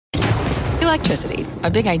Electricity,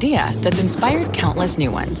 a big idea that's inspired countless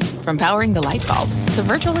new ones. From powering the light bulb to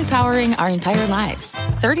virtually powering our entire lives.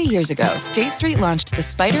 30 years ago, State Street launched the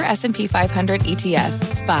Spider S&P 500 ETF,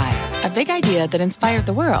 SPY. A big idea that inspired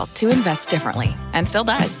the world to invest differently. And still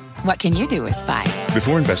does. What can you do with SPY?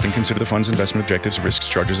 Before investing, consider the fund's investment objectives, risks,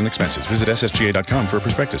 charges, and expenses. Visit ssga.com for a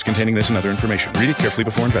prospectus containing this and other information. Read it carefully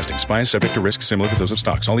before investing. SPY is subject to risks similar to those of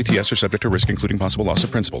stocks. All ETFs are subject to risk, including possible loss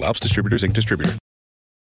of principal. Alps Distributors, Inc. Distributor.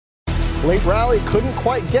 Late rally, couldn't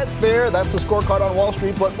quite get there. That's the scorecard on Wall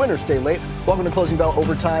Street, but winners stay late. Welcome to Closing Bell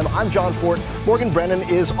Overtime. I'm John Fort. Morgan Brennan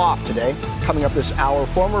is off today. Coming up this hour,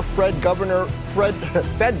 former Fed Governor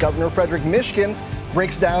Frederic Mishkin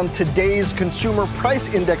breaks down today's consumer price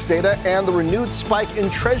index data and the renewed spike in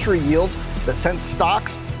Treasury yields that sent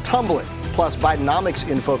stocks tumbling. Plus, Bidenomics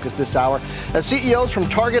in focus this hour as CEOs from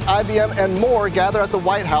Target, IBM, and more gather at the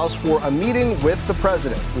White House for a meeting with the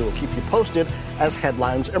president. We will keep you posted as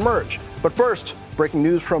headlines emerge. But first, breaking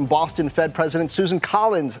news from Boston Fed President Susan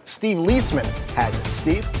Collins. Steve Leisman has it.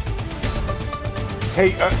 Steve?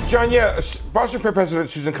 Hey, John, Boston Fed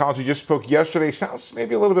President Susan Collins, who just spoke yesterday, sounds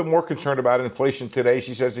maybe a little bit more concerned about inflation today.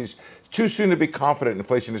 She says it's too soon to be confident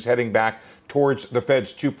inflation is heading back towards the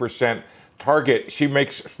Fed's 2% target. She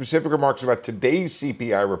makes specific remarks about today's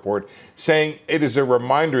CPI report, saying it is a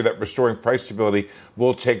reminder that restoring price stability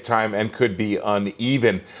will take time and could be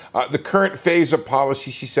uneven. The current phase of policy,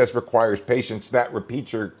 she says, requires patience. That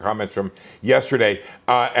repeats her comments from yesterday.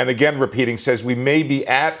 And again, repeating, says we may be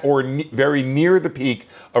at or very near the peak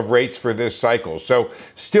of rates for this cycle. So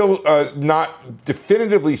still not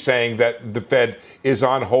definitively saying that the Fed is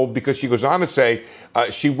on hold, because she goes on to say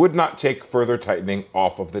she would not take further tightening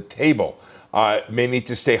off of the table. May need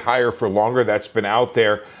to stay higher for longer. That's been out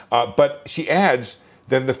there. But she adds,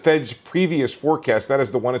 than the Fed's previous forecast, that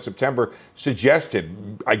is the one in September,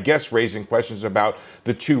 suggested, I guess, raising questions about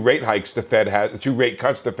the two rate cuts the Fed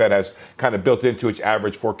has kind of built into its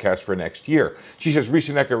average forecast for next year. She says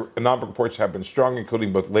recent economic reports have been strong,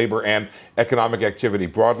 including both labor and economic activity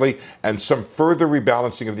broadly, and some further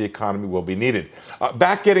rebalancing of the economy will be needed.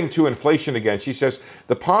 Back getting to inflation again, she says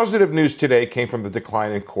the positive news today came from the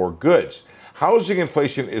decline in core goods. Housing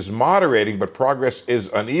inflation is moderating, but progress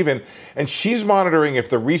is uneven, and she's monitoring if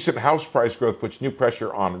the recent house price growth puts new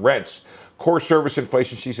pressure on rents. Core service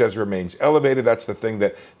inflation, she says, remains elevated. That's the thing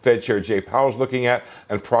that Fed Chair Jay Powell's looking at,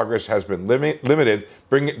 and progress has been limited.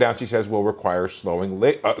 Bringing it down, she says, will require slowing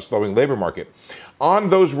labor market.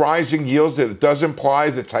 On those rising yields, it does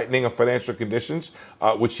imply the tightening of financial conditions,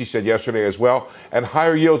 which she said yesterday as well, and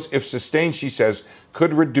higher yields, if sustained, she says,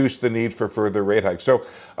 could reduce the need for further rate hikes. So,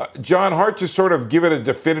 John, hard to sort of give it a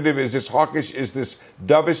definitive, is this hawkish, is this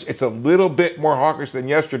dovish? It's a little bit more hawkish than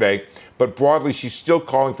yesterday, but broadly, she's still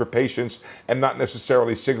calling for patience and not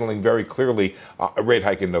necessarily signaling very clearly a rate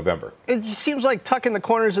hike in November. It seems like tucking the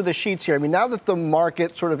corners of the sheets here. I mean, now that the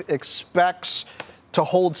market sort of expects to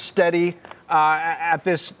hold steady at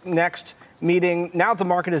this next meeting, now that the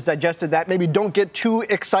market has digested that, maybe don't get too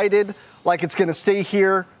excited like it's going to stay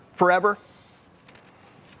here forever.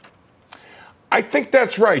 I think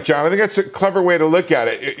that's right, John. I think that's a clever way to look at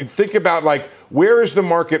it. Think about, like, where is the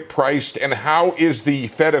market priced and how is the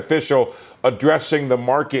Fed official addressing the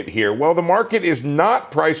market here? Well, the market is not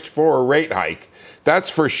priced for a rate hike. That's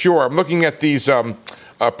for sure. I'm looking at these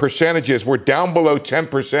percentages. We're down below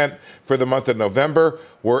 10% for the month of November.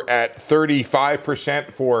 We're at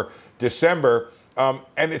 35% for December.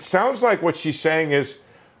 And it sounds like what she's saying is,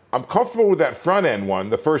 I'm comfortable with that front end one,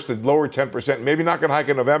 the lower 10%, maybe not going to hike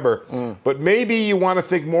in November, but maybe you want to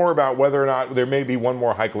think more about whether or not there may be one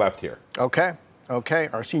more hike left here. Okay.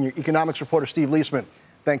 Our senior economics reporter, Steve Leisman,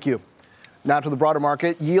 thank you. Now to the broader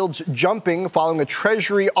market. Yields jumping following a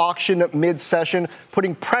Treasury auction mid-session,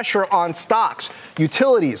 putting pressure on stocks,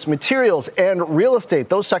 utilities, materials, and real estate.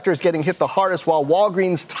 Those sectors getting hit the hardest, while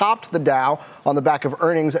Walgreens topped the Dow on the back of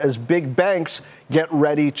earnings as big banks get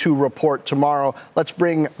ready to report tomorrow. Let's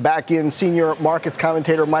bring back in senior markets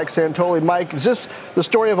commentator Mike Santoli. Mike, is this the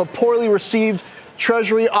story of a poorly received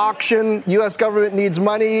Treasury auction? U.S. government needs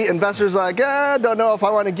money. Investors like, don't know if I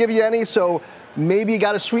want to give you any, so maybe you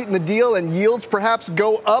got to sweeten the deal and yields perhaps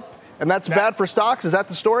go up, and that's bad for stocks. Is that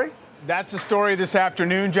the story? That's the story this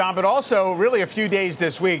afternoon, John, but also really a few days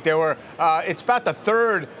this week. It's about the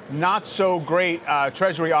third not so great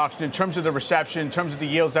Treasury auction in terms of the reception, in terms of the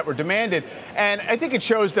yields that were demanded. And I think it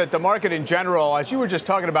shows that the market in general, as you were just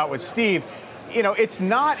talking about with Steve, it's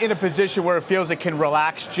not in a position where it feels it can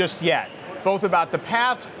relax just yet, both about the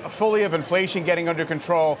path fully of inflation getting under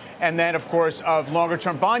control and then, of course, of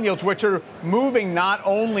longer-term bond yields, which are moving not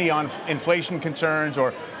only on inflation concerns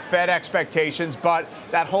or Fed expectations, but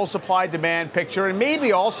that whole supply-demand picture, and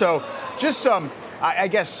maybe also just some, I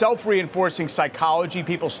guess, self-reinforcing psychology,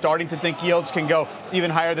 people starting to think yields can go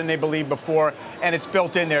even higher than they believed before, and it's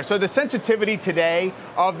built in there. So the sensitivity today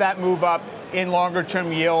of that move up in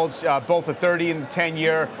longer-term yields, both the 30 and the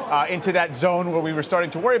 10-year, into that zone where we were starting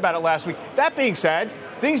to worry about it last week. That being said,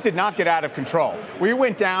 things did not get out of control. We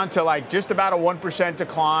went down to like just about a 1%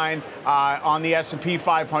 decline on the S&P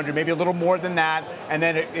 500, maybe a little more than that, and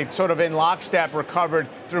then it sort of in lockstep recovered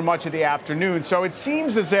through much of the afternoon. So it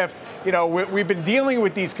seems as if, you know, we've been dealing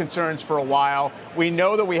with these concerns for a while. We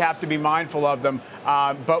know that we have to be mindful of them,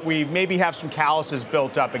 but we maybe have some calluses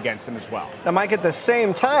built up against them as well. Now, Mike, at the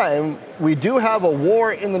same time, we do have a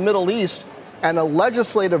war in the Middle East and a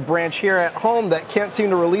legislative branch here at home that can't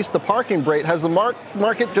seem to release the parking brake. Has the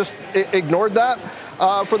market just ignored that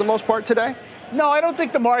for the most part today? No, I don't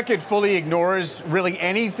think the market fully ignores really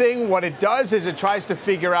anything. What it does is it tries to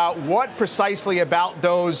figure out what precisely about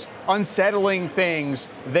those unsettling things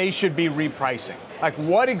they should be repricing. Like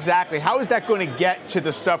what exactly, how is that going to get to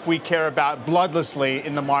the stuff we care about bloodlessly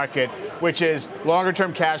in the market, which is longer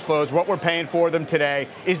term cash flows, what we're paying for them today,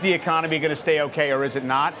 is the economy going to stay okay or is it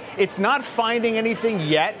not? It's not finding anything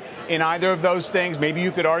yet in either of those things. Maybe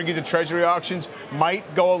you could argue the Treasury auctions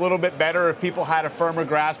might go a little bit better if people had a firmer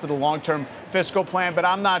grasp of the long-term fiscal plan, but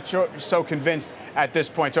I'm not so convinced at this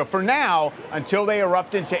point. So for now, until they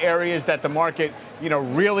erupt into areas that the market, you know,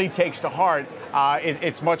 really takes to heart,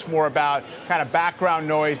 it's much more about kind of background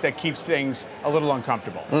noise that keeps things a little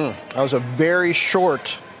uncomfortable. That was a very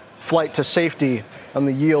short flight to safety on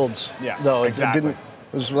the yields. Yeah, though exactly.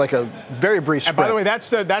 It was like a very brief sprint. And by the way, that's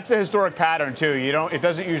the historic pattern too. It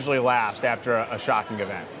doesn't usually last after a shocking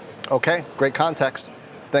event. Okay, great context.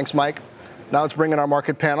 Thanks, Mike. Now let's bring in our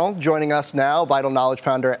market panel. Joining us now, Vital Knowledge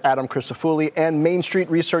founder Adam Crisafulli and Main Street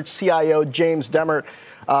Research CIO James Demmert.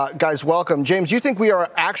 Guys, welcome. James, you think we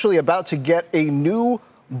are actually about to get a new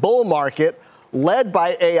bull market led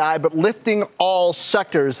by AI, but lifting all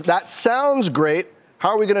sectors? That sounds great. How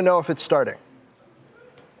are we going to know if it's starting?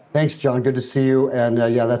 Thanks, John. Good to see you. And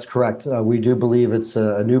yeah, that's correct. We do believe it's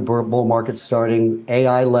a new bull market starting,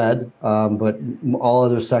 AI-led, but all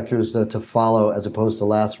other sectors to follow as opposed to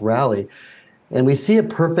last rally. And we see a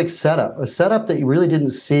perfect setup, a setup that you really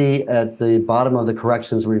didn't see at the bottom of the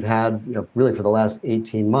corrections we've had, you know, really for the last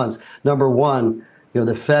 18 months. Number one, you know,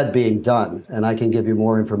 the Fed being done, and I can give you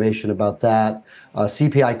more information about that.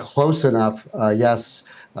 CPI close enough, yes,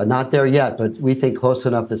 not there yet, but we think close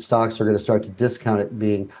enough that stocks are going to start to discount it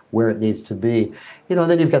being where it needs to be. You know,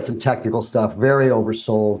 then you've got some technical stuff, very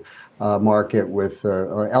oversold market with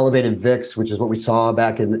elevated VIX, which is what we saw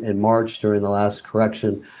back in March during the last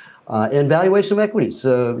correction. And valuation of equities,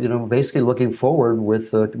 you know, basically looking forward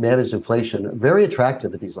with managed inflation, very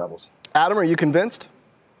attractive at these levels. Adam, are you convinced?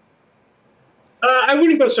 I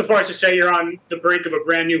wouldn't go so far as to say you're on the brink of a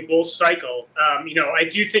brand new bull cycle. You know, I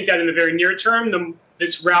do think that in the very near term,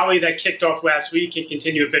 this rally that kicked off last week can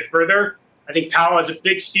continue a bit further. I think Powell has a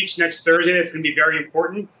big speech next Thursday that's going to be very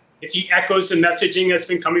important. If he echoes the messaging that's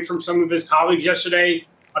been coming from some of his colleagues yesterday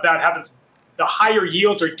about how the higher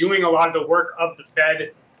yields are doing a lot of the work of the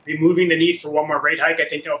Fed, removing the need for one more rate hike, I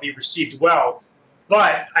think that will be received well.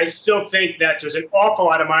 But I still think that there's an awful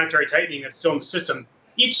lot of monetary tightening that's still in the system.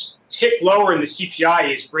 Each tick lower in the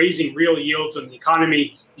CPI is raising real yields in the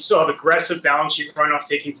economy. You still have aggressive balance sheet runoff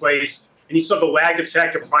taking place, and you still have the lagged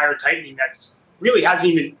effect of higher tightening that's really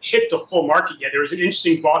hasn't even hit the full market yet. There was an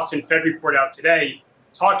interesting Boston Fed report out today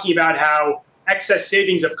talking about how excess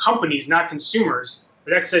savings of companies, not consumers,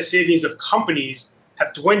 but excess savings of companies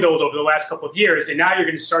have dwindled over the last couple of years, and now you're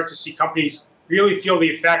going to start to see companies really feel the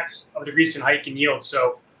effects of the recent hike in yield.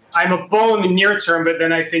 So I'm a bull in the near term, but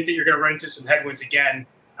then I think that you're going to run into some headwinds again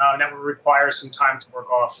that will require some time to work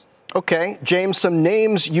off. Okay, James, some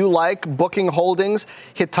names you like: Booking Holdings,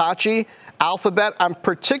 Hitachi, Alphabet. I'm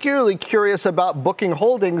particularly curious about Booking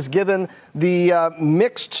Holdings given the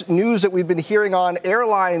mixed news that we've been hearing on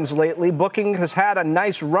airlines lately. Booking has had a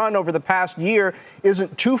nice run over the past year,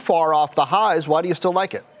 isn't too far off the highs. Why do you still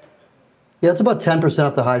like it? Yeah, it's about 10%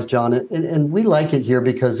 off the highs, John. And we like it here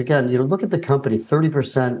because, again, you know, look at the company,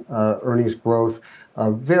 30% earnings growth,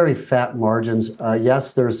 very fat margins.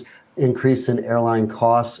 Yes, there's increase in airline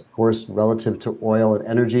costs, of course, relative to oil and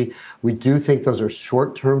energy. We do think those are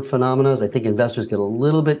short-term phenomena. I think investors get a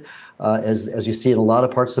little bit, as you see in a lot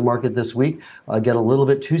of parts of the market this week, get a little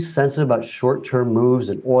bit too sensitive about short-term moves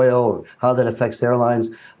in oil or how that affects airlines.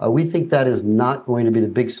 We think that is not going to be the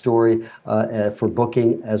big story for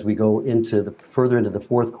Booking as we go into further into the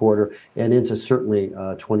fourth quarter and into certainly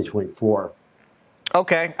 2024.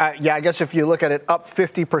 Okay. Yeah, I guess if you look at it, up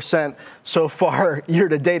 50% so far year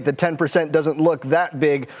to date, the 10% doesn't look that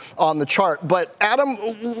big on the chart. But Adam,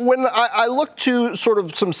 when I look to sort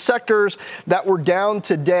of some sectors that were down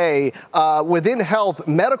today, within health,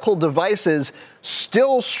 medical devices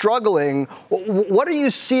still struggling. What are you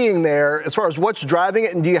seeing there as far as what's driving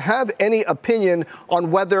it? And do you have any opinion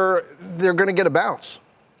on whether they're going to get a bounce?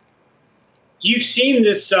 You've seen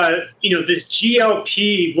this, this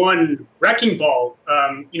GLP-1 wrecking ball,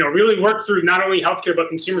 really work through not only healthcare but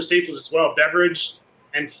consumer staples as well, beverage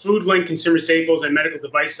and food-linked consumer staples and medical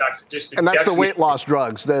device stocks have just been And that's decimated. the weight loss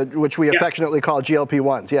drugs, which we affectionately call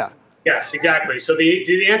GLP-1s. Yeah. Yes, exactly. So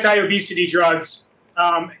the anti-obesity drugs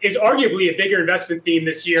is arguably a bigger investment theme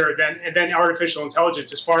this year than artificial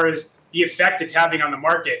intelligence as far as the effect it's having on the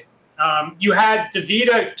market. You had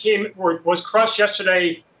DaVita was crushed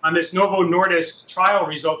yesterday on this Novo Nordisk trial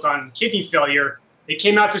result on kidney failure. They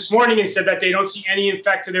came out this morning and said that they don't see any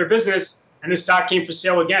effect to their business, and the stock came for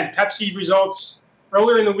sale again. Pepsi results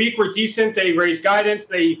earlier in the week were decent. They raised guidance.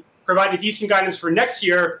 They provided decent guidance for next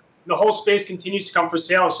year. The whole space continues to come for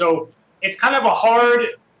sale. So it's kind of a hard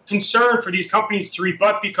concern for these companies to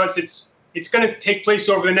rebut because it's going to take place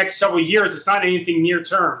over the next several years. It's not anything near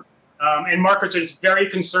term. And markets are just very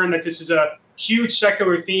concerned that this is a huge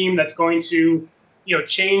secular theme that's going to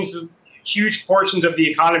change huge portions of the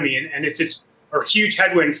economy, and it's a huge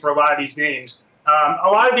headwind for a lot of these names. A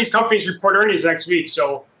lot of these companies report earnings next week,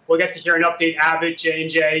 so we'll get to hear an update. Abbott,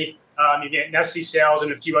 J&J, you get Nestle sales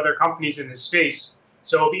and a few other companies in this space.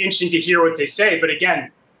 So it'll be interesting to hear what they say. But again,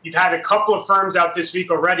 you've had a couple of firms out this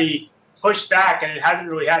week already push back, and it hasn't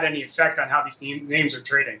really had any effect on how these names are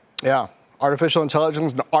trading. Yeah, artificial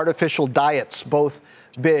intelligence and artificial diets, both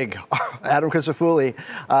big. Adam Crisafulli,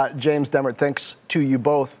 James Demmert, thanks to you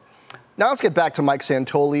both. Now let's get back to Mike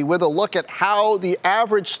Santoli with a look at how the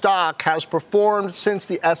average stock has performed since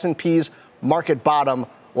the S&P's market bottom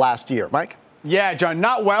last year. Mike? Yeah, John,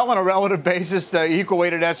 not well on a relative basis. The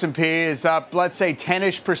equal-weighted S&P is up, let's say,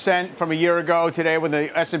 10-ish% from a year ago today when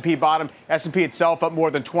the S&P bottomed. S&P itself up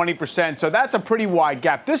more than 20%. So that's a pretty wide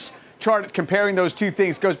gap. This chart comparing those two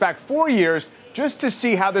things goes back 4 years just to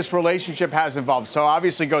see how this relationship has evolved. So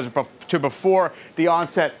obviously goes to before the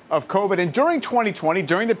onset of COVID. And during 2020,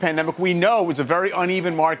 during the pandemic, we know it was a very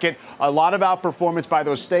uneven market, a lot of outperformance by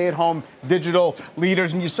those stay-at-home digital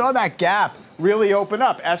leaders. And you saw that gap really open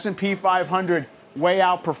up. S&P 500 way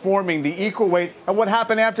outperforming the equal weight. And what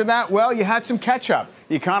happened after that? Well, you had some catch-up.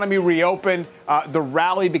 The economy reopened. The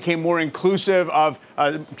rally became more inclusive of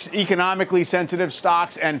economically sensitive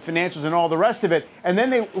stocks and financials and all the rest of it. And then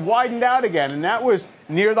they widened out again. And that was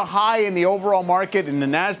near the high in the overall market in the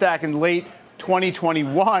NASDAQ in late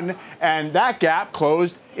 2021. And that gap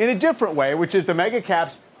closed in a different way, which is the mega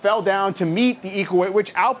caps fell down to meet the equal weight,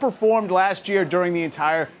 which outperformed last year during the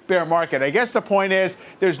entire bear market. I guess the point is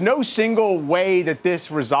there's no single way that this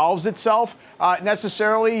resolves itself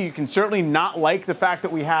necessarily. You can certainly not like the fact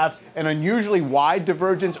that we have an unusually wide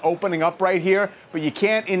divergence opening up right here, but you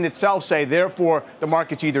can't in itself say, therefore, the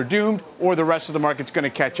market's either doomed or the rest of the market's going to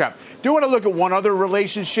catch up. Do want to look at one other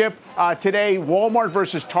relationship today, Walmart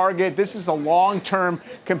versus Target. This is a long-term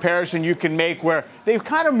comparison you can make where they've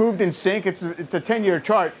kind of moved in sync. It's a 10-year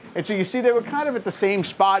chart. And so you see they were kind of at the same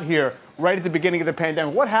spot here right at the beginning of the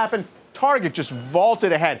pandemic. What happened? Target just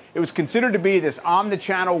vaulted ahead. It was considered to be this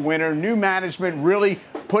omni-channel winner, new management really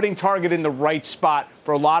putting Target in the right spot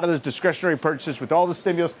for a lot of those discretionary purchases with all the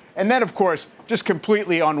stimulus. And then, of course, just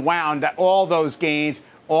completely unwound all those gains,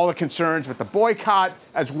 all the concerns with the boycott,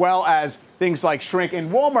 as well as things like shrink.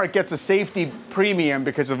 And Walmart gets a safety premium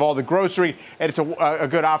because of all the grocery, and it's a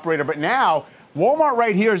good operator. But now, Walmart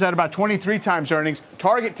right here is at about 23 times earnings.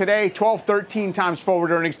 Target today, 12, 13 times forward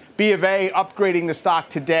earnings. B of A upgrading the stock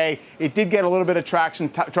today. It did get a little bit of traction.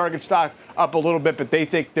 Target stock up a little bit, but they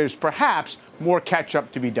think there's perhaps more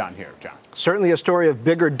catch-up to be done here, John. Certainly a story of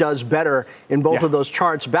bigger does better in both of those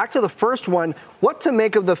charts. Back to the first one, what to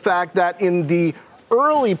make of the fact that in the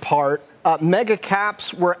early part, mega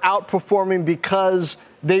caps were outperforming because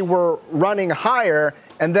they were running higher.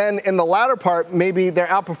 And then in the latter part, maybe they're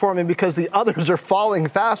outperforming because the others are falling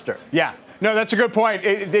faster. Yeah, no, that's a good point.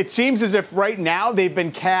 It seems as if right now they've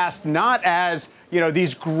been cast not as,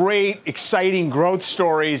 these great, exciting growth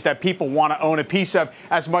stories that people want to own a piece of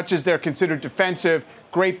as much as they're considered defensive,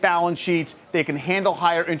 great balance sheets. They can handle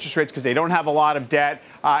higher interest rates because they don't have a lot of debt.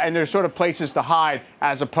 And there's sort of places to hide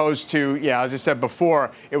as opposed to, as I said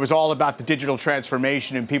before, it was all about the digital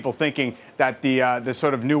transformation and people thinking that the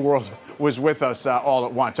sort of new world was with us all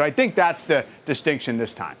at once. So I think that's the distinction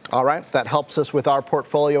this time. All right. That helps us with our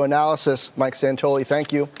portfolio analysis. Mike Santoli,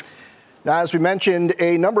 thank you. Now, as we mentioned,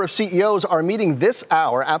 a number of CEOs are meeting this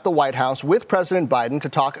hour at the White House with President Biden to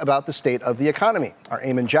talk about the state of the economy. Our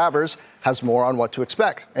Eamon Javers has more on what to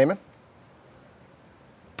expect. Eamon?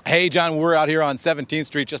 Hey, John, we're out here on 17th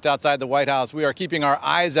Street, just outside the White House. We are keeping our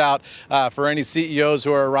eyes out for any CEOs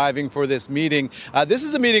who are arriving for this meeting. This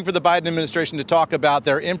is a meeting for the Biden administration to talk about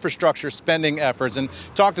their infrastructure spending efforts and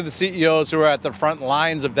talk to the CEOs who are at the front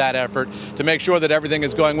lines of that effort to make sure that everything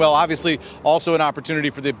is going well. Obviously, also an opportunity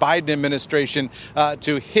for the Biden administration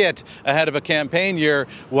to hit ahead of a campaign year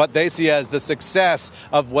what they see as the success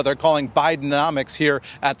of what they're calling Bidenomics here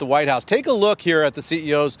at the White House. Take a look here at the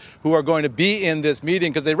CEOs who are going to be in this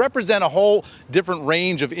meeting because they represent a whole different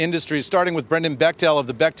range of industries, starting with Brendan Bechtel of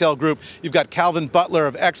the Bechtel Group. You've got Calvin Butler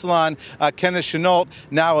of Exelon, Kenneth Chenault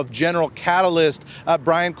now of General Catalyst,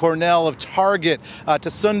 Brian Cornell of Target,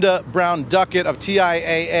 Tasunda Brown Duckett of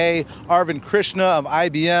TIAA, Arvind Krishna of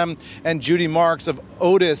IBM, and Judy Marks of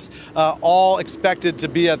Otis, all expected to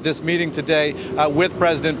be at this meeting today with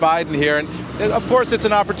President Biden here. And of course, it's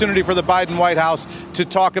an opportunity for the Biden White House to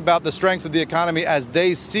talk about the strengths of the economy as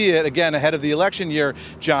they see it, again, ahead of the election year,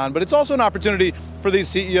 John. But it's also an opportunity for these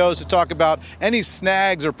CEOs to talk about any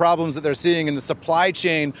snags or problems that they're seeing in the supply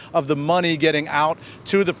chain of the money getting out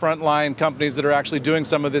to the frontline companies that are actually doing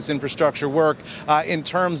some of this infrastructure work in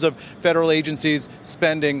terms of federal agencies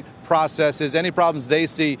spending processes. Any problems they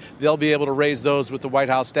see, they'll be able to raise those with the White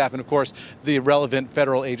House staff and, of course, the relevant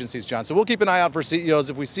federal agencies, John. So we'll keep an eye out for CEOs.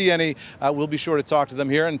 If we see any, we'll be sure to talk to them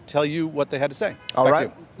here and tell you what they had to say. All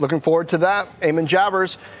right. Looking forward to that. Eamon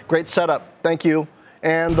Javers, great setup. Thank you.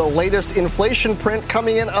 And the latest inflation print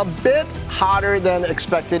coming in a bit hotter than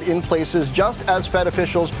expected in places just as Fed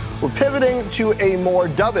officials were pivoting to a more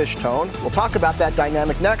dovish tone. We'll talk about that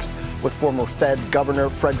dynamic next with former Fed Governor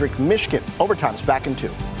Frederic Mishkin. Overtime's back in 2.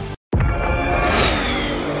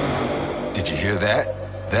 Did you hear that?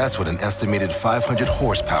 That's what an estimated 500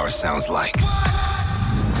 horsepower sounds like.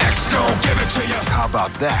 X-Gon, give it to you. How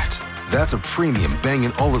about that? That's a premium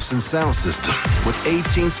Bang & Olufsen sound system with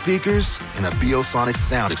 18 speakers and a Biosonic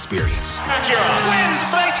sound experience. Wins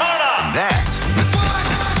Daytona! And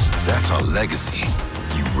that's our legacy.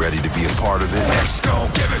 You ready to be a part of it? X-Gon,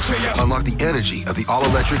 give it to you. Unlock the energy of the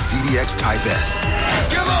all-electric ZDX Type S.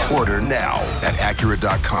 Order now at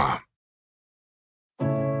Acura.com.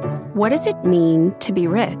 What does it mean to be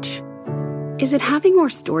rich? Is it having more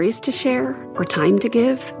stories to share or time to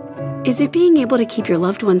give? Is it being able to keep your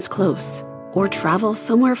loved ones close or travel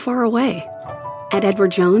somewhere far away? At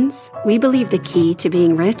Edward Jones, we believe the key to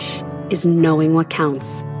being rich is knowing what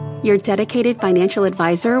counts. Your dedicated financial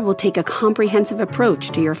advisor will take a comprehensive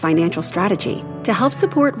approach to your financial strategy to help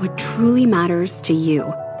support what truly matters to you.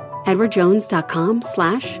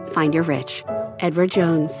 EdwardJones.com/findyourrich. Edward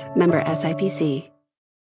Jones, member SIPC.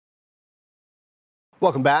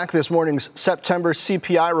 Welcome back. This morning's September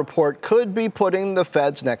CPI report could be putting the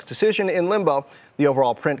Fed's next decision in limbo. The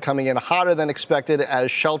overall print coming in hotter than expected as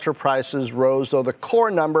shelter prices rose, though the core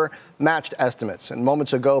number matched estimates. And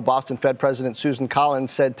moments ago, Boston Fed President Susan Collins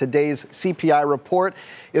said today's CPI report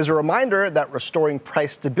is a reminder that restoring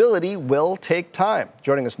price stability will take time.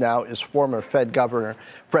 Joining us now is former Fed Governor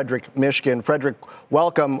Frederic Mishkin. Frederic,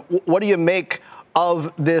 welcome. What do you make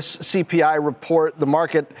of this CPI report? The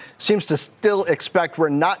market seems to still expect we're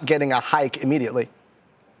not getting a hike immediately.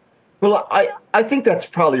 Well, I think that's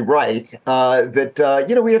probably right,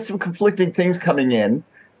 that we have some conflicting things coming in.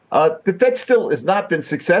 The Fed still has not been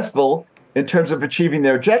successful in terms of achieving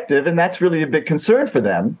their objective, and that's really a big concern for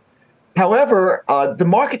them. However, the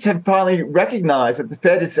markets have finally recognized that the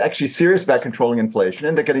Fed is actually serious about controlling inflation,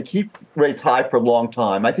 and they're going to keep rates high for a long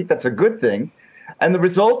time. I think that's a good thing. And the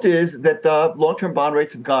result is that long-term bond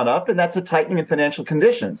rates have gone up, and that's a tightening in financial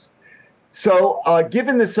conditions. So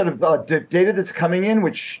given this sort of data that's coming in,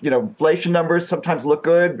 which, inflation numbers sometimes look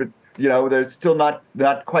good, but, they're still not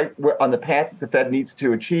quite on the path that the Fed needs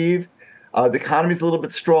to achieve. The economy is a little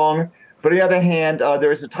bit strong. But on the other hand,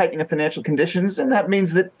 there is a tightening of financial conditions, and that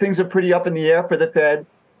means that things are pretty up in the air for the Fed.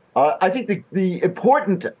 I think the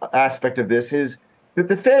important aspect of this is that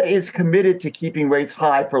the Fed is committed to keeping rates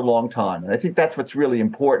high for a long time. And I think that's what's really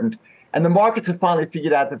important. And the markets have finally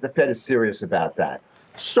figured out that the Fed is serious about that.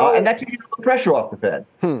 And that can get pressure off the Fed.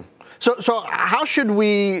 So how should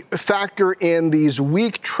we factor in these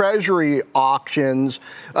weak Treasury auctions,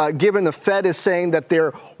 given the Fed is saying that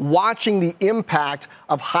they're watching the impact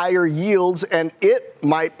of higher yields and it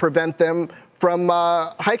might prevent them from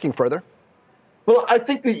hiking further? Well, I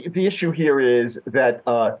think the issue here is that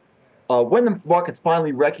when the markets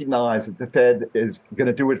finally recognize that the Fed is going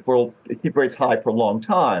to do it keep rates high for a long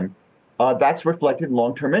time, that's reflected in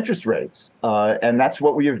long-term interest rates. And that's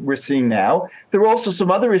what we're seeing now. There are also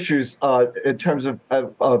some other issues in terms of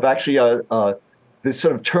actually this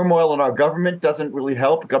sort of turmoil in our government doesn't really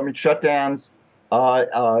help. Government shutdowns,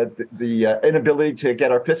 the inability to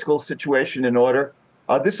get our fiscal situation in order.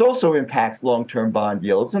 This also impacts long-term bond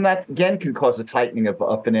yields, and that, again, can cause a tightening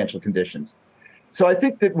of financial conditions. So I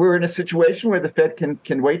think that we're in a situation where the Fed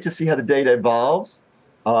can wait to see how the data evolves.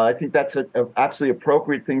 I think that's an absolutely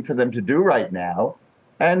appropriate thing for them to do right now.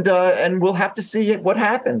 And we'll have to see what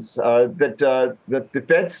happens. That the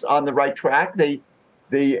Fed's on the right track.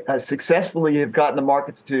 They successfully have gotten the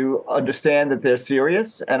markets to understand that they're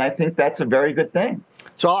serious, and I think that's a very good thing.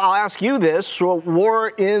 So I'll ask you this. So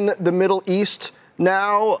war in the Middle East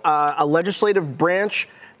now, a legislative branch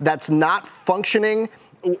that's not functioning.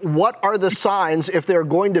 What are the signs, if there are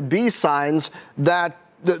going to be signs, that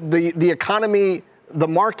the economy, the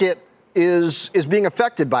market is being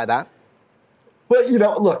affected by that?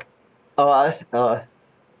 Well, look,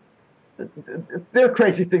 there are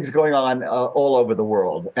crazy things going on all over the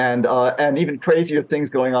world, and even crazier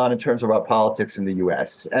things going on in terms of our politics in the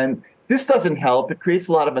U.S. And this doesn't help. It creates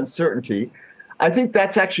a lot of uncertainty. I think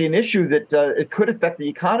that's actually an issue that it could affect the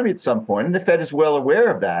economy at some point, and the Fed is well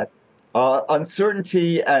aware of that.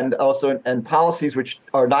 Uncertainty and policies which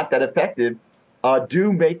are not that effective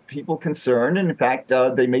do make people concerned, and in fact,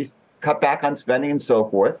 they may cut back on spending and so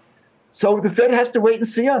forth. So the Fed has to wait and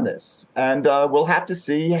see on this, and we'll have to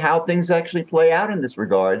see how things actually play out in this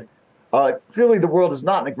regard. Clearly, the world is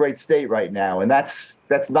not in a great state right now, and that's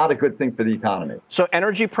not a good thing for the economy. So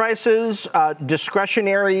energy prices,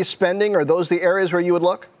 discretionary spending, are those the areas where you would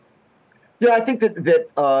look? Yeah, I think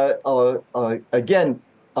again,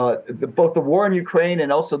 both the war in Ukraine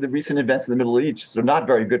and also the recent events in the Middle East are not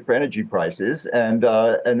very good for energy prices, and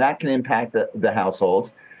that can impact the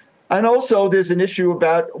households. And also, there's an issue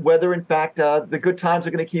about whether, in fact, the good times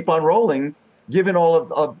are going to keep on rolling, given all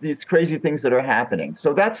of these crazy things that are happening.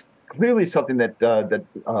 So that's clearly something that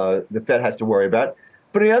the Fed has to worry about.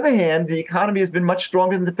 But on the other hand, the economy has been much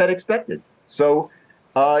stronger than the Fed expected. So,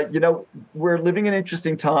 we're living in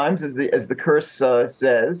interesting times, as the curse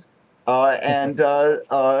says. And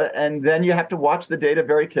then you have to watch the data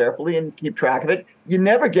very carefully and keep track of it. You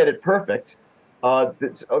never get it perfect.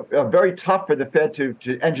 It's very tough for the Fed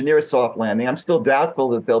to engineer a soft landing. I'm still doubtful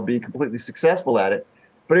that they'll be completely successful at it.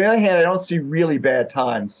 But on the other hand, I don't see really bad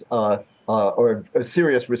times or a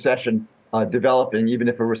serious recession developing, even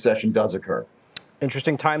if a recession does occur.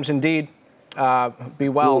 Interesting times indeed. Be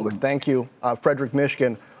well. Absolutely. Thank you, Frederic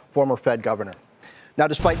Mishkin, former Fed governor. Now,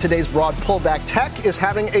 despite today's broad pullback, tech is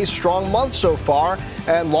having a strong month so far,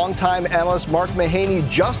 and longtime analyst Mark Mahaney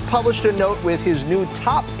just published a note with his new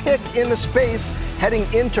top pick in the space heading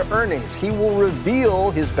into earnings. He will reveal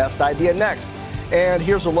his best idea next. And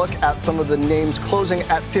here's a look at some of the names closing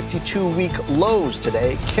at 52-week lows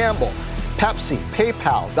today. Campbell, Pepsi,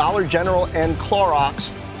 PayPal, Dollar General, and Clorox,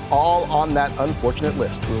 all on that unfortunate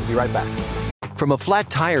list. We'll be right back. From a flat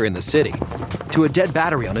tire in the city to a dead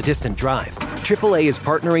battery on a distant drive, AAA is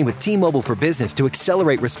partnering with T-Mobile for Business to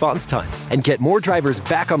accelerate response times and get more drivers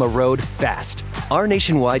back on the road fast. Our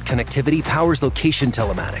nationwide connectivity powers location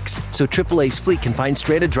telematics, so AAA's fleet can find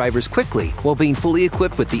stranded drivers quickly while being fully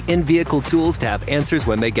equipped with the in-vehicle tools to have answers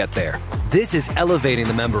when they get there. This is elevating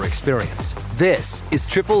the member experience. This is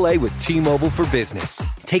AAA with T-Mobile for Business.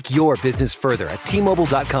 Take your business further at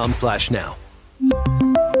T-Mobile.com/now.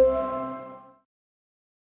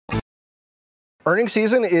 Earnings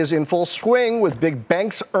season is in full swing with big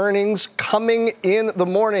banks' earnings coming in the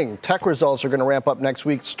morning. Tech results are going to ramp up next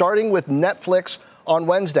week, starting with Netflix on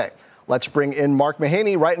Wednesday. Let's bring in Mark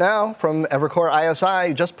Mahaney right now from Evercore ISI.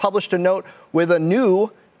 He just published a note with a new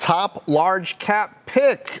top large cap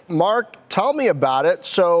pick. Mark, tell me about it.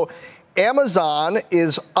 So Amazon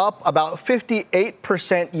is up about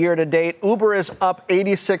 58% year to date. Uber is up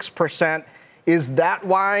 86%. Is that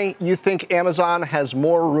why you think Amazon has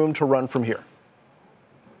more room to run from here?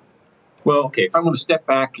 Well, okay, if I'm going to step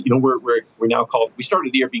back, we're now we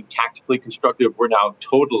started the year being tactically constructive. We're now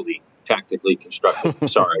totally tactically constructive.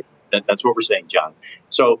 Sorry, that's what we're saying, John.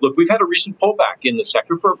 So, look, we've had a recent pullback in the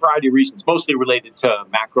sector for a variety of reasons, mostly related to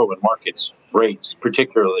macro and markets, rates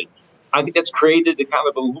particularly. I think that's created a kind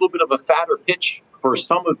of a little bit of a fatter pitch for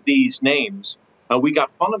some of these names. We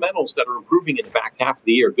got fundamentals that are improving in the back half of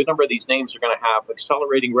the year. A good number of these names are going to have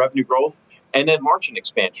accelerating revenue growth and then margin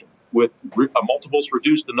expansion. With multiples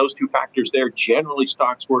reduced in those two factors there, generally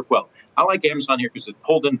stocks work well. I like Amazon here because it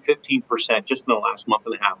pulled in 15% just in the last month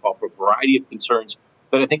and a half off a variety of concerns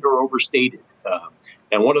that I think are overstated.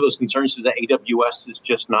 And one of those concerns is that AWS is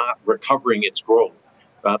just not recovering its growth.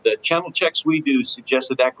 The channel checks we do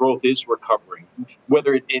suggest that growth is recovering.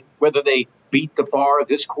 Whether they beat the bar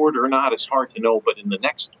this quarter or not is hard to know. But in the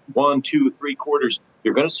next 1, 2, 3 quarters,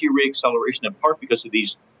 you're going to see a reacceleration in part because of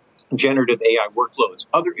these generative AI workloads.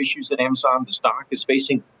 Other issues that Amazon, the stock, is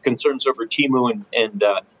facing concerns over Temu and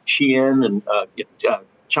Shein and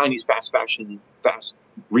Chinese fast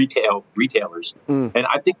retailers. And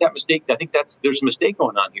I think there's a mistake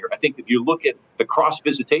going on here. I think if you look at the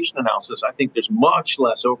cross-visitation analysis, I think there's much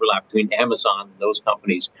less overlap between Amazon and those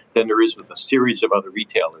companies than there is with a series of other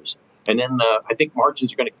retailers. And then I think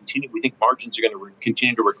margins are going to continue. We think margins are going to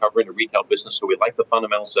continue to recover in the retail business. So we like the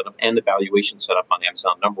fundamental setup and the valuation setup on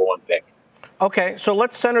Amazon, number one pick. Okay, so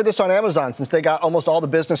let's center this on Amazon since they got almost all the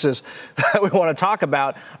businesses that we want to talk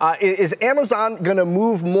about. Is Amazon going to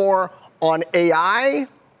move more on AI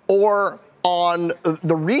or on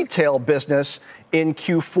the retail business in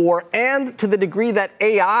Q4? And to the degree that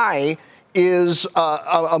AI is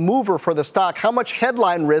a mover for the stock, how much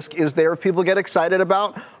headline risk is there if people get excited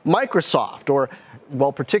about Microsoft or,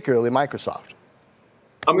 well, particularly Microsoft?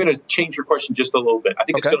 I'm going to change your question just a little bit. I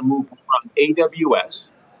think it's going to move on AWS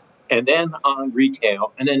and then on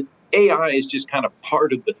retail. And then AI is just kind of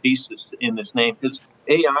part of the thesis in this name because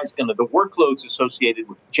AI is the workloads associated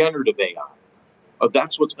with generative AI.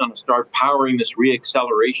 That's what's going to start powering this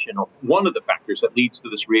reacceleration, or one of the factors that leads to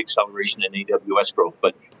this reacceleration in AWS growth.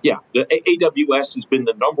 But yeah, the AWS has been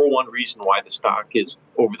the number one reason why the stock is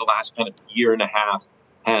over the last kind of year and a half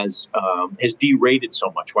has derated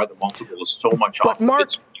so much, why the multiple is so much off. But Mark,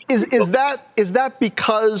 is that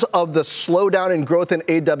because of the slowdown in growth in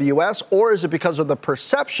AWS, or is it because of the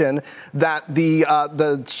perception that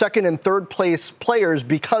the second and third place players,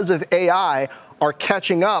 because of AI, are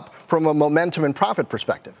catching up from a momentum and profit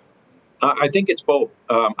perspective? I think it's both.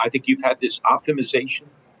 I think you've had this optimization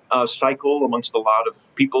cycle amongst a lot of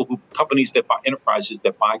companies that buy, enterprises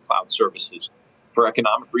that buy cloud services for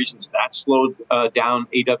economic reasons. That slowed down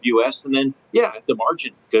AWS. And then, at the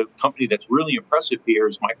margin, the company that's really impressive here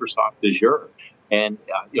is Microsoft Azure. And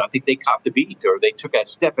I think they caught the beat, or they took a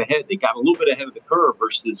step ahead. They got a little bit ahead of the curve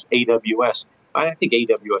versus AWS. I think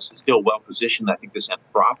AWS is still well positioned. I think this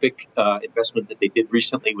Anthropic investment that they did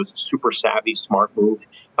recently was a super savvy, smart move.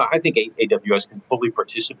 I think AWS can fully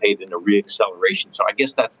participate in a reacceleration. So I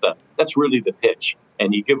guess that's really the pitch.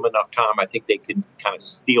 And you give them enough time, I think they can kind of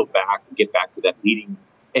steal back and get back to that leading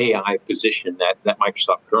AI position that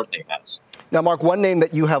Microsoft currently has. Now, Mark, one name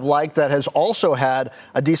that you have liked that has also had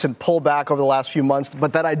a decent pullback over the last few months,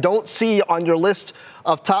 but that I don't see on your list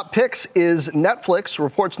of top picks is Netflix.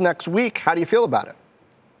 Reports next week. How do you feel about it?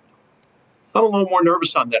 I'm a little more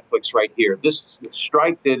nervous on Netflix right here. This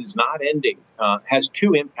strike that is not ending has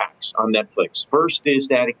two impacts on Netflix. First is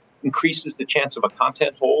that it increases the chance of a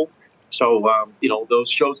content hole. So,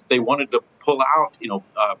 those shows that they wanted to pull out,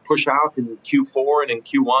 push out in Q4 and in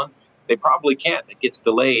Q1, they probably can't. It gets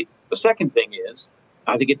delayed. The second thing is,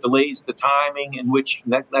 I think it delays the timing in which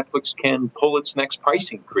Netflix can pull its next price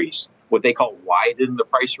increase, what they call widen the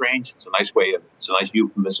price range. It's a nice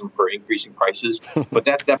euphemism for increasing prices, but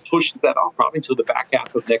that pushes that off probably until the back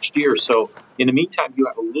half of next year. So in the meantime, you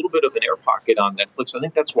have a little bit of an air pocket on Netflix. I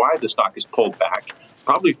think that's why the stock is pulled back,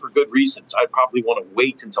 probably for good reasons. I'd probably want to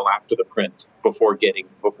wait until after the print before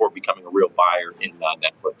becoming a real buyer in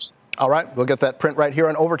Netflix. All right, we'll get that print right here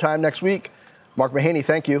on Overtime next week. Mark Mahaney,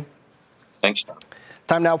 thank you. Thanks, John.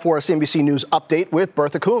 Time now for a CNBC News update with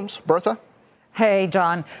Bertha Coombs. Bertha? Hey,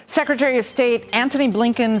 John. Secretary of State Antony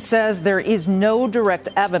Blinken says there is no direct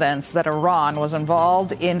evidence that Iran was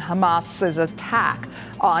involved in Hamas's attack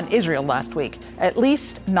on Israel last week, at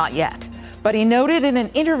least not yet. But he noted in an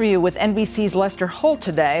interview with NBC's Lester Holt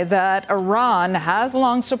today that Iran has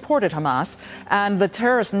long supported Hamas, and the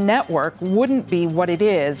terrorist network wouldn't be what it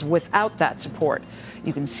is without that support.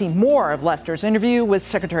 You can see more of Lester's interview with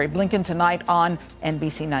Secretary Blinken tonight on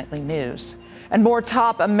NBC Nightly News. And more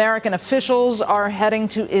top American officials are heading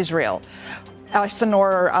to Israel. A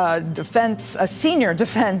senior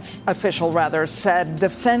defense official, said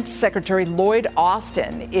Defense Secretary Lloyd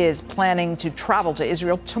Austin is planning to travel to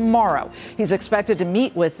Israel tomorrow. He's expected to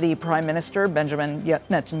meet with the Prime Minister, Benjamin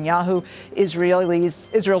Netanyahu,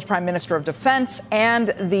 Israel's Prime Minister of Defense,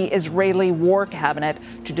 and the Israeli War Cabinet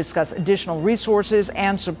to discuss additional resources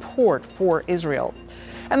and support for Israel.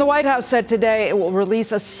 And the White House said today it will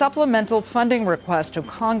release a supplemental funding request to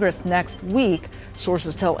Congress next week.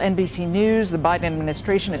 Sources tell NBC News the Biden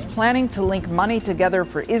administration is planning to link money together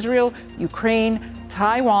for Israel, Ukraine,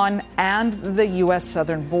 Taiwan, and the U.S.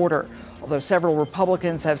 southern border. Although several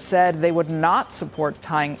Republicans have said they would not support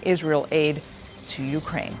tying Israel aid to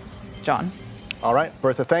Ukraine. John? All right,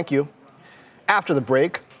 Bertha, thank you. After the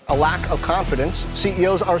break, a lack of confidence.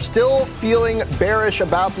 CEOs are still feeling bearish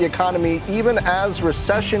about the economy, even as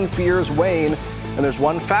recession fears wane. And there's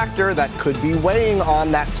one factor that could be weighing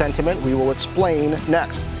on that sentiment. We will explain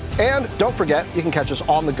next. And don't forget, you can catch us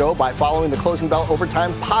on the go by following the Closing Bell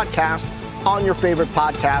Overtime podcast on your favorite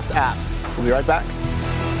podcast app. We'll be right back.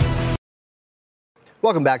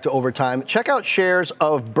 Welcome back to Overtime. Check out shares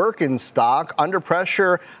of Birkenstock under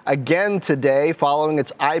pressure again today following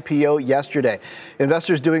its IPO yesterday.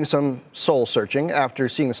 Investors doing some soul searching after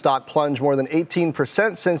seeing the stock plunge more than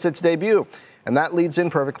 18% since its debut. And that leads in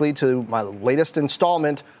perfectly to my latest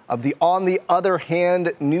installment of the On the Other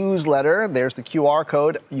Hand newsletter. There's the QR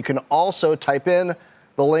code. You can also type in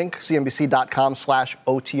the link,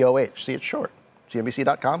 cnbc.com/OTOH. See, it's short.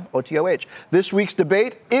 cnbc.com/OTOH. This week's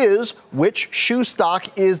debate is which shoe stock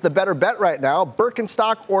is the better bet right now,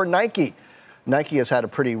 Birkenstock or Nike? Nike has had a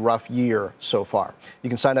pretty rough year so far. You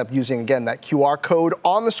can sign up using, again, that QR code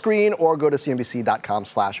on the screen or go to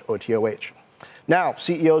cnbc.com/OTOH. Now,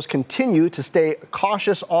 CEOs continue to stay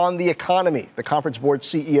cautious on the economy. The Conference Board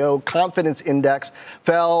CEO Confidence Index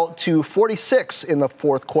fell to 46 in the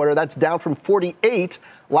fourth quarter. That's down from 48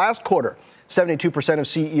 last quarter. 72% of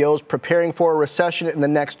CEOs preparing for a recession in the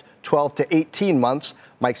next 12 to 18 months.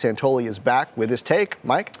 Mike Santoli is back with his take.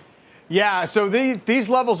 Mike? Yeah, so these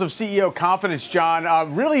levels of CEO confidence,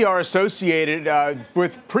 John, really are associated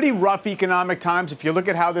with pretty rough economic times. If you look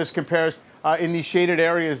at how this compares in these shaded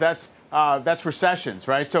areas, that's recessions,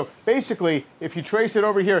 right? So basically, if you trace it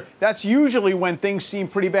over here, that's usually when things seem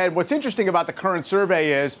pretty bad. What's interesting about the current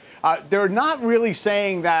survey is they're not really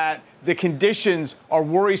saying that the conditions are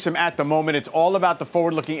worrisome at the moment. It's all about the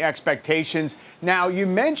forward-looking expectations. Now, you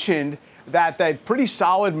mentioned that the pretty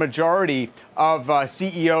solid majority of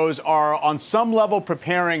CEOs are on some level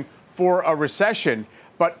preparing for a recession,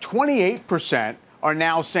 but 28% are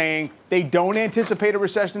now saying they don't anticipate a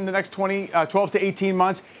recession in the next 12 to 18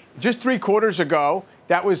 months. Just 3 quarters ago,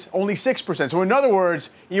 that was only 6%. So in other words,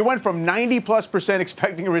 you went from 90+%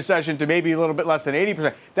 expecting a recession to maybe a little bit less than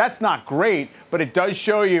 80%. That's not great, but it does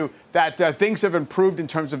show you that things have improved in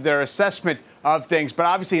terms of their assessment of things. But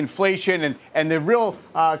obviously inflation and the real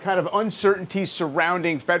kind of uncertainty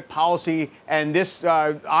surrounding Fed policy and this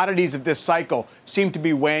oddities of this cycle seem to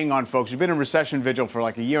be weighing on folks. We've been in recession vigil for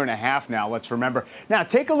like a year and a half now, let's remember. Now,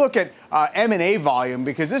 take a look at M&A volume,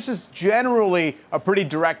 because this is generally a pretty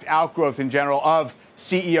direct outgrowth in general of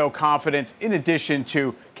CEO confidence, in addition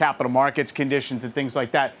to capital markets conditions and things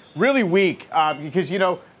like that. Really weak because,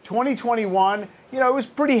 2021, it was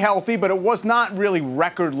pretty healthy, but it was not really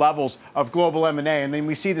record levels of global M&A. And then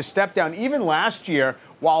we see the step down. Even last year,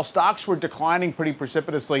 while stocks were declining pretty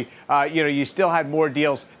precipitously, you still had more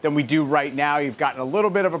deals than we do right now. You've gotten a little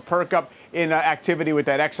bit of a perk up in activity with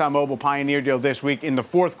that ExxonMobil Pioneer deal this week in the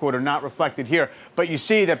fourth quarter, not reflected here. But you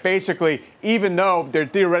see that basically, even though there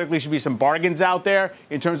theoretically should be some bargains out there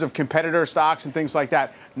in terms of competitor stocks and things like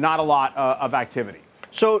that, not a lot of activity.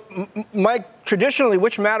 So, Mike, traditionally,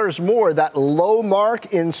 which matters more, that low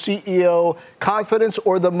mark in CEO confidence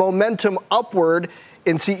or the momentum upward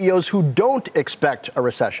in CEOs who don't expect a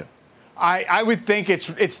recession? I would think it's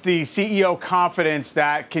the CEO confidence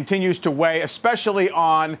that continues to weigh, especially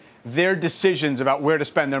on their decisions about where to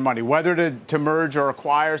spend their money, whether to merge or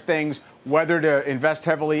acquire things, whether to invest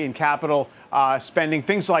heavily in capital spending,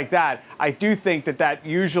 things like that. I do think that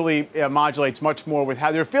usually modulates much more with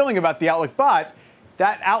how they're feeling about the outlook. But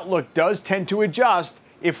that outlook does tend to adjust.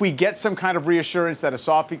 If we get some kind of reassurance that a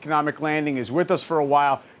soft economic landing is with us for a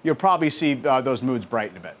while, you'll probably see those moods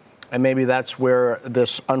brighten a bit. And maybe that's where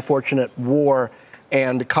this unfortunate war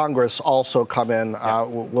and Congress also come in.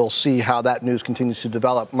 We'll see how that news continues to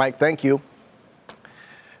develop. Mike, thank you.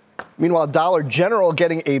 Meanwhile, Dollar General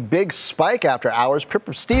getting a big spike after hours.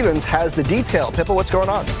 Pippa Stevens has the detail. Pippa, what's going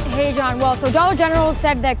on? Hey, John. Well, so Dollar General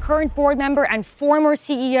said that current board member and former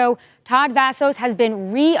CEO Todd Vassos has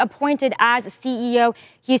been reappointed as CEO.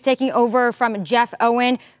 He's taking over from Jeff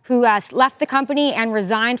Owen, who left the company and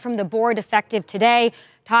resigned from the board effective today.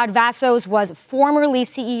 Todd Vassos was formerly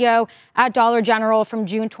CEO at Dollar General from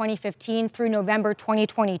June 2015 through November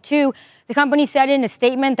 2022. The company said in a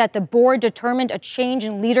statement that the board determined a change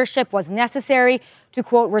in leadership was necessary to,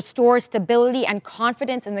 quote, restore stability and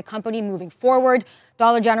confidence in the company moving forward.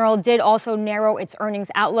 Dollar General did also narrow its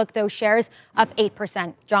earnings outlook, though shares up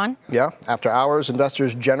 8%. John? Yeah, after hours,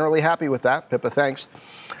 investors generally happy with that. Pippa, thanks.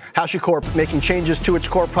 HashiCorp making changes to its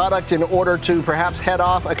core product in order to perhaps head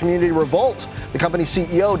off a community revolt. The company's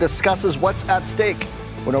CEO discusses what's at stake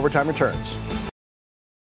when Overtime returns.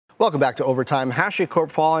 Welcome back to Overtime.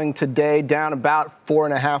 HashiCorp falling today, down about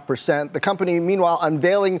 4.5%. The company, meanwhile,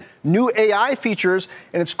 unveiling new AI features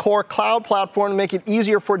in its core cloud platform to make it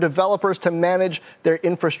easier for developers to manage their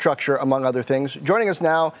infrastructure, among other things. Joining us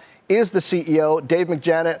now is the CEO, Dave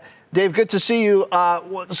McJannet. Dave, good to see you.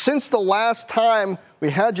 Since the last time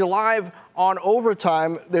we had you live on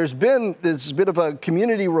Overtime, there's been this bit of a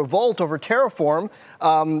community revolt over Terraform.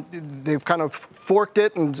 They've kind of forked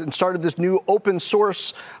it and started this new open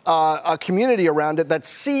source community around it that's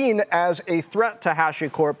seen as a threat to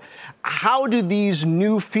HashiCorp. How do these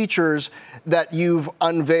new features that you've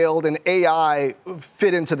unveiled in AI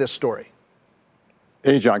fit into this story?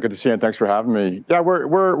 Hey, John, good to see you, and thanks for having me. Yeah,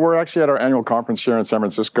 we're actually at our annual conference here in San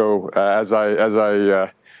Francisco. As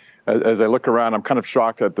I look around, I'm kind of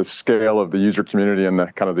shocked at the scale of the user community and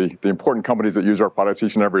the important companies that use our products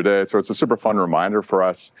each and every day. So it's a super fun reminder for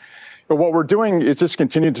us. But what we're doing is just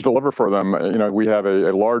continue to deliver for them. We have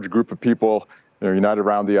a large group of people united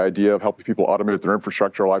around the idea of helping people automate their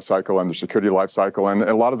infrastructure lifecycle and their security lifecycle. And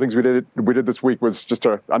a lot of things we did this week was just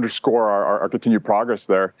to underscore our continued progress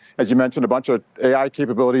there. As you mentioned, a bunch of AI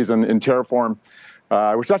capabilities in Terraform,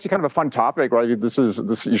 which is actually kind of a fun topic, right? You're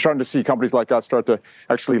starting to see companies like us start to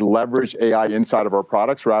actually leverage AI inside of our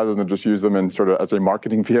products rather than just use them in sort of as a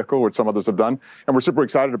marketing vehicle, which some others have done. And we're super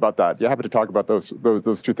excited about that. Yeah, happy to talk about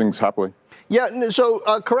those two things happily. Yeah, so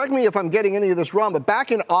correct me if I'm getting any of this wrong, but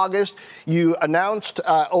back in August, you announced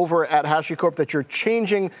over at HashiCorp that you're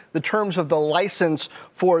changing the terms of the license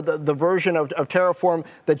for the version of Terraform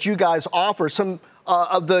that you guys offer. Some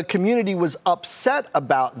of the community was upset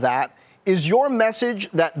about that. Is your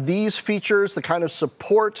message that these features, the kind of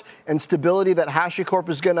support and stability that HashiCorp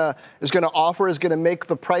is going to offer, is going to make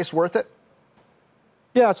the price worth it?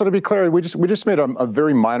 Yeah, so to be clear, we just made a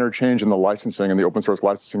very minor change in the licensing and the open source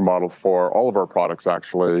licensing model for all of our products,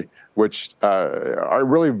 actually, which are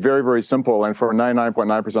really very, very simple. And for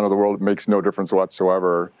 99.9% of the world, it makes no difference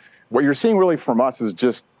whatsoever. What you're seeing really from us is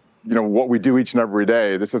just what we do each and every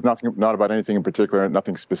day. This is not about anything in particular,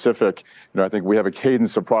 nothing specific. I think we have a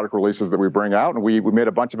cadence of product releases that we bring out, and we made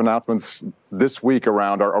a bunch of announcements this week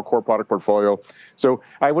around our core product portfolio. So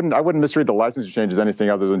I wouldn't misread the licensing change as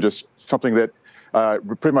anything other than just something that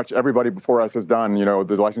pretty much everybody before us has done.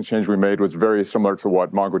 The license change we made was very similar to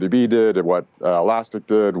what MongoDB did, and what Elastic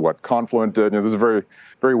did, what Confluent did. This is a very,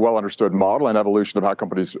 very well understood model and evolution of how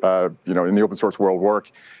companies, in the open source world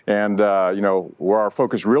work. And where our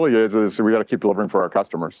focus really is we got to keep delivering for our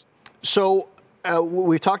customers. So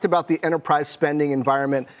we talked about the enterprise spending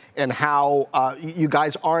environment and how you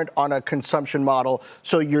guys aren't on a consumption model.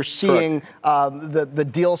 So you're seeing the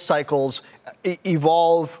deal cycles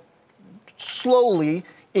evolve slowly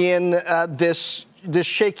in this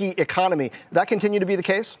shaky economy. That continue to be the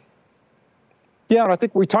case? Yeah, and I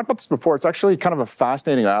think we talked about this before. It's actually kind of a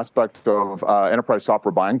fascinating aspect of enterprise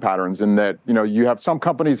software buying patterns in that, you have some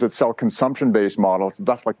companies that sell consumption-based models.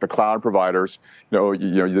 That's like the cloud providers.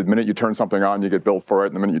 The minute you turn something on, you get billed for it.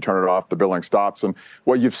 And the minute you turn it off, the billing stops. And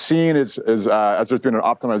what you've seen is as there's been an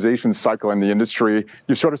optimization cycle in the industry,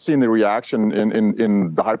 you've sort of seen the reaction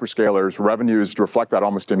in the hyperscalers' revenues to reflect that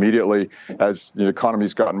almost immediately. As the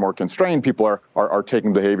economy's gotten more constrained, people are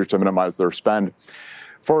taking behaviors to minimize their spend.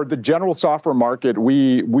 For the general software market,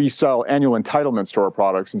 we sell annual entitlements to our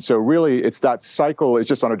products, and so really it's that cycle. It's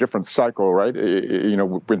just on a different cycle, right?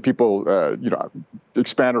 When people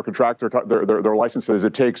expand or contract their licenses,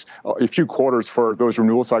 it takes a few quarters for those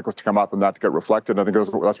renewal cycles to come up and that to get reflected. And I think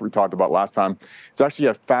that's what we talked about last time. It's actually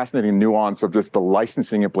a fascinating nuance of just the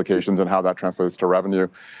licensing implications and how that translates to revenue.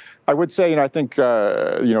 I would say, I think,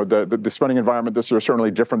 the spending environment this year is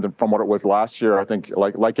certainly different from what it was last year. I think,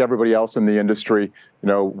 like everybody else in the industry,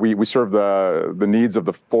 we serve the needs of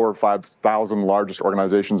the 4,000 or 5,000 largest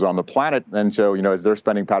organizations on the planet, and so, as their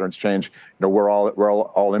spending patterns change, we're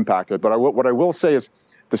all impacted. But what I will say is,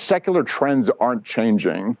 the secular trends aren't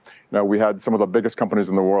changing. We had some of the biggest companies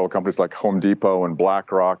in the world, companies like Home Depot and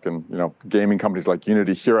BlackRock, and gaming companies like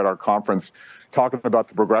Unity here at our conference, talking about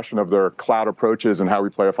the progression of their cloud approaches and how we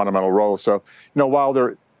play a fundamental role. So, while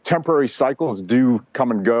their temporary cycles do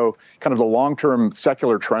come and go, kind of the long-term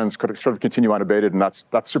secular trends could sort of continue unabated, and that's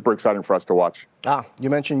super exciting for us to watch. You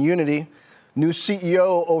mentioned Unity. New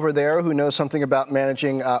CEO over there who knows something about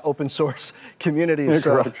managing open source communities.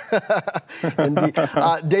 Correct. Indeed.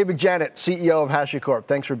 Dave McJannet, CEO of HashiCorp.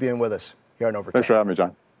 Thanks for being with us here on Overtime. Thanks for having me,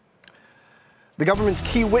 John. The government's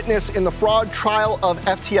key witness in the fraud trial of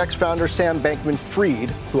FTX founder Sam Bankman-Fried,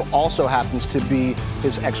 who also happens to be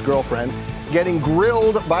his ex-girlfriend, getting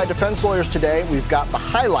grilled by defense lawyers today. We've got the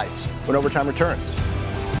highlights when Overtime returns.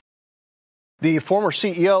 The former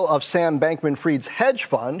CEO of Sam Bankman-Fried's hedge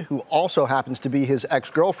fund, who also happens to be his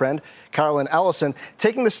ex-girlfriend, Caroline Ellison,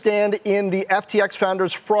 taking the stand in the FTX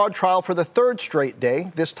founder's fraud trial for the third straight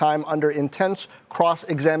day, this time under intense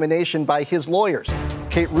cross-examination by his lawyers.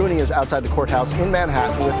 Kate Rooney is outside the courthouse in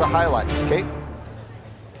Manhattan with the highlights. Kate?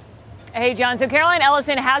 Hey, John. So Caroline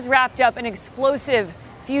Ellison has wrapped up an explosive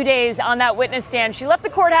few days on that witness stand. She left the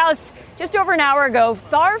courthouse just over an hour ago.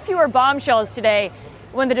 Far fewer bombshells today.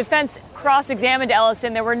 When the defense cross-examined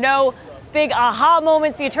Ellison, there were no big aha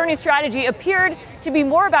moments. The attorney's strategy appeared to be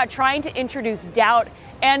more about trying to introduce doubt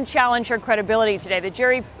and challenge her credibility today. The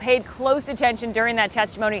jury paid close attention during that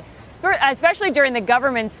testimony, especially during the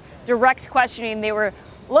government's direct questioning. They were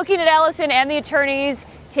looking at Ellison and the attorneys,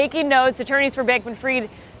 taking notes. Attorneys for Bankman-Fried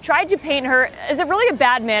tried to paint her as really a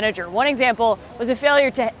bad manager. One example was a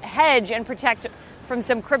failure to hedge and protect from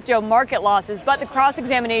some crypto market losses. But the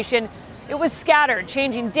cross-examination, it was scattered,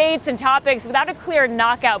 changing dates and topics without a clear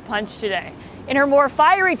knockout punch today. In her more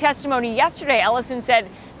fiery testimony yesterday, Ellison said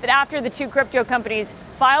that after the two crypto companies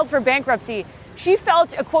filed for bankruptcy, she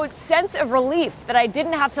felt a, quote, sense of relief that I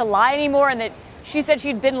didn't have to lie anymore, and that she said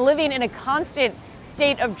she'd been living in a constant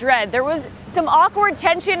state of dread. There was some awkward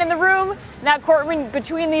tension in the room, in that courtroom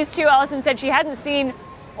between these two. Ellison said she hadn't seen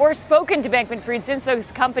or spoken to Bankman-Fried since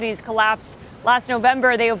those companies collapsed last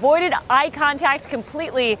November. They avoided eye contact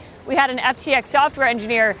completely. We had an FTX software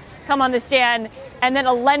engineer come on the stand, and then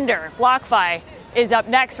a lender, BlockFi, is up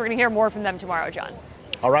next. We're going to hear more from them tomorrow, John.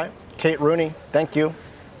 All right. Kate Rooney, thank you.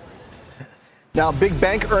 Now, big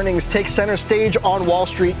bank earnings take center stage on Wall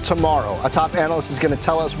Street tomorrow. A top analyst is going to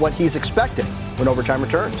tell us what he's expecting when overtime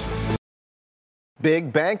returns.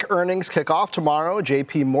 Big bank earnings kick off tomorrow.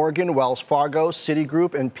 JP Morgan, Wells Fargo,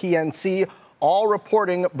 Citigroup, and PNC all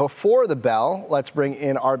reporting before the bell. Let's bring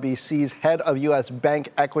in RBC's head of U.S.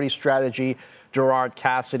 bank equity strategy, Gerard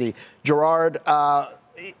Cassidy. Gerard,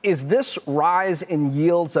 is this rise in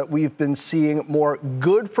yields that we've been seeing more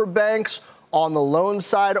good for banks on the loan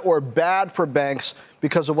side or bad for banks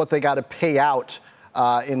because of what they got to pay out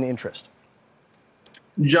in interest?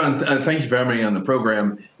 John, thank you for having me on the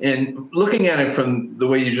program. And looking at it from the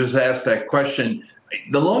way you just asked that question,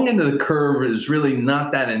 the long end of the curve is really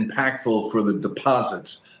not that impactful for the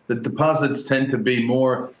deposits. The deposits tend to be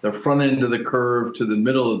more the front end of the curve to the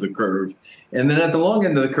middle of the curve. And then at the long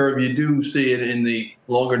end of the curve, you do see it in the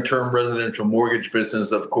longer-term residential mortgage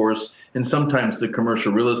business, of course, and sometimes the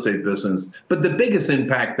commercial real estate business. But the biggest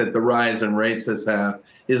impact that the rise in rates has had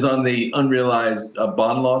is on the unrealized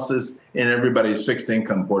bond losses in everybody's fixed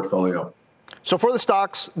income portfolio. So for the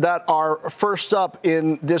stocks that are first up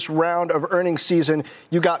in this round of earnings season,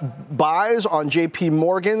 you got buys on JP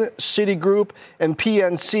Morgan, Citigroup, and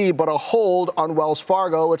PNC, but a hold on Wells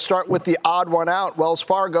Fargo. Let's start with the odd one out, Wells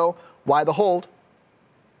Fargo. Why the hold?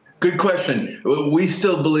 Good question. We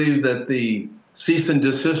still believe that the cease and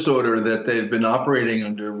desist order that they've been operating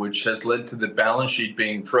under, which has led to the balance sheet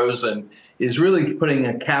being frozen, is really putting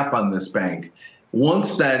a cap on this bank.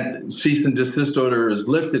 Once that cease and desist order is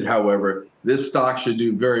lifted, however, this stock should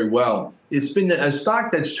do very well. It's been a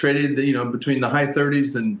stock that's traded, between the high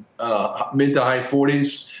 30s and mid to high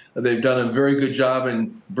 40s. They've done a very good job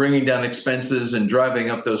in bringing down expenses and driving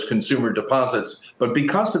up those consumer deposits. But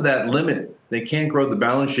because of that limit, they can't grow the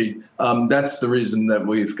balance sheet. That's the reason that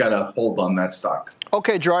we've got a hold on that stock.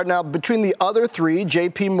 Okay, Gerard, now between the other three,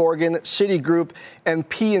 JP Morgan, Citigroup, and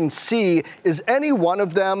PNC, is any one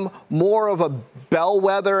of them more of a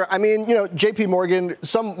bellwether? I mean, JP Morgan,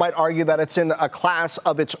 some might argue that it's in a class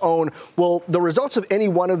of its own. Will the results of any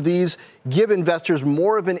one of these give investors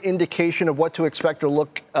more of an indication of what to expect or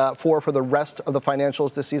look for the rest of the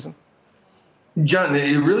financials this season? John,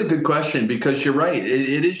 a really good question, because you're right.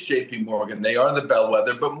 It is JP Morgan. They are the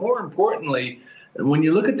bellwether. But more importantly, when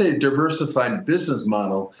you look at their diversified business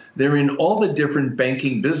model, they're in all the different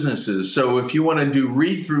banking businesses. So if you want to do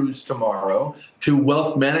read-throughs tomorrow to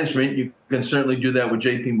wealth management, you can certainly do that with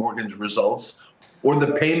JP Morgan's results. Or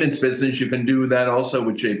the payments business, you can do that also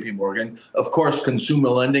with JP Morgan. Of course, consumer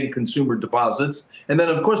lending, consumer deposits. And then,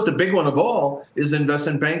 of course, the big one of all is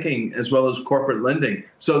investment banking as well as corporate lending.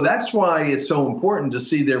 So that's why it's so important to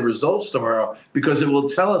see their results tomorrow, because it will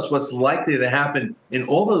tell us what's likely to happen in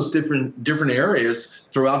all those different areas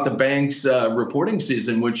throughout the bank's reporting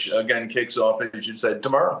season, which, again, kicks off, as you said,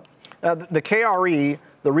 tomorrow. The KRE,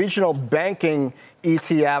 the regional banking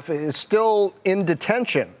ETF, is still in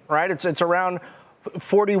detention, right? It's around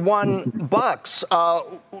 $41.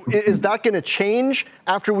 Is that going to change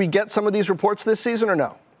after we get some of these reports this season, or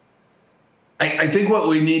no? I think what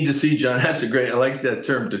we need to see, John, I like that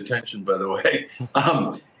term, detention, by the way,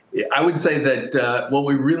 I would say that what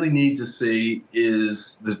we really need to see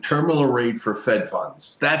is the terminal rate for Fed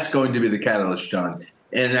funds. That's going to be the catalyst, John.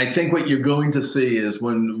 And I think what you're going to see is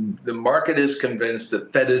when the market is convinced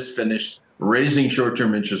that Fed is finished raising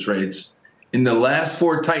short-term interest rates, in the last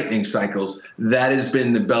 4 tightening cycles, that has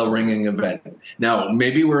been the bell-ringing event. Now,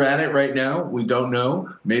 maybe we're at it right now. We don't know.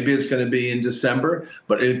 Maybe it's going to be in December.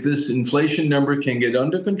 But if this inflation number can get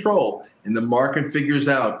under control and the market figures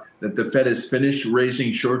out that the Fed has finished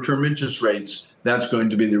raising short-term interest rates, that's going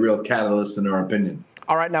to be the real catalyst, in our opinion.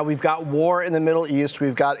 All right, now we've got war in the Middle East.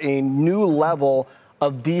 We've got a new level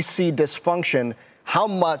of D.C. dysfunction. How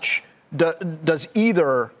much does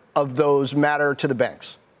either of those matter to the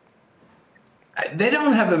banks? They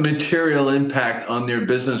don't have a material impact on their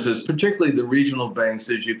businesses, particularly the regional banks,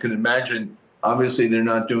 as you can imagine. Obviously, they're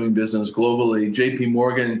not doing business globally. J.P.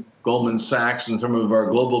 Morgan, Goldman Sachs, and some of our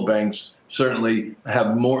global banks certainly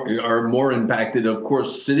are more impacted. Of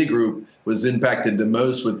course, Citigroup was impacted the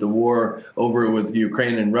most with the war over with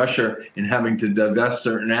Ukraine and Russia and having to divest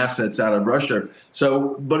certain assets out of Russia.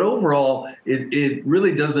 So, but overall, it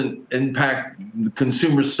really doesn't impact the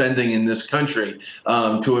consumer spending in this country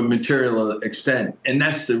to a material extent. And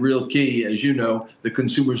that's the real key. As you know, the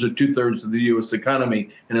consumers are 2/3 of the U.S. economy.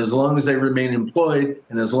 And as long as they remain employed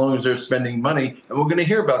and as long as they're spending money, and we're going to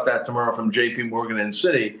hear about that tomorrow from J.P. Morgan and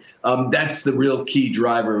Citi, that's the real key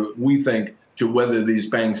driver, we think, to whether these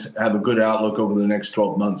banks have a good outlook over the next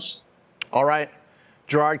 12 months. All right.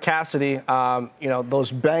 Gerard Cassidy,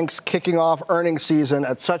 those banks kicking off earnings season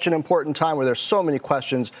at such an important time where there's so many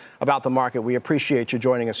questions about the market. We appreciate you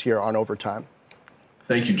joining us here on Overtime.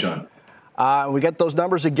 Thank you, John. We get those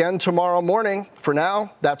numbers again tomorrow morning. For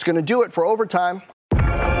now, that's going to do it for Overtime.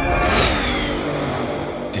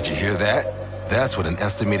 Did you hear that? That's what an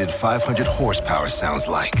estimated 500 horsepower sounds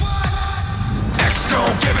like.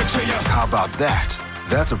 Gon' give it to you. How about that?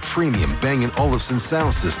 That's a premium Bang & Olufsen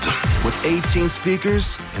sound system with 18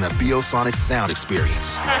 speakers and a Biosonic sound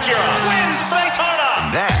experience. Acura wins Daytona.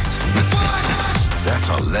 And that's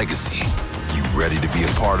our legacy. You ready to be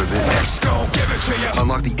a part of it? Gon' give it to you.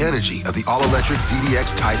 Unlock the energy of the all-electric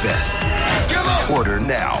ZDX Type S. Order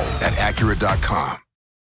now at Acura.com.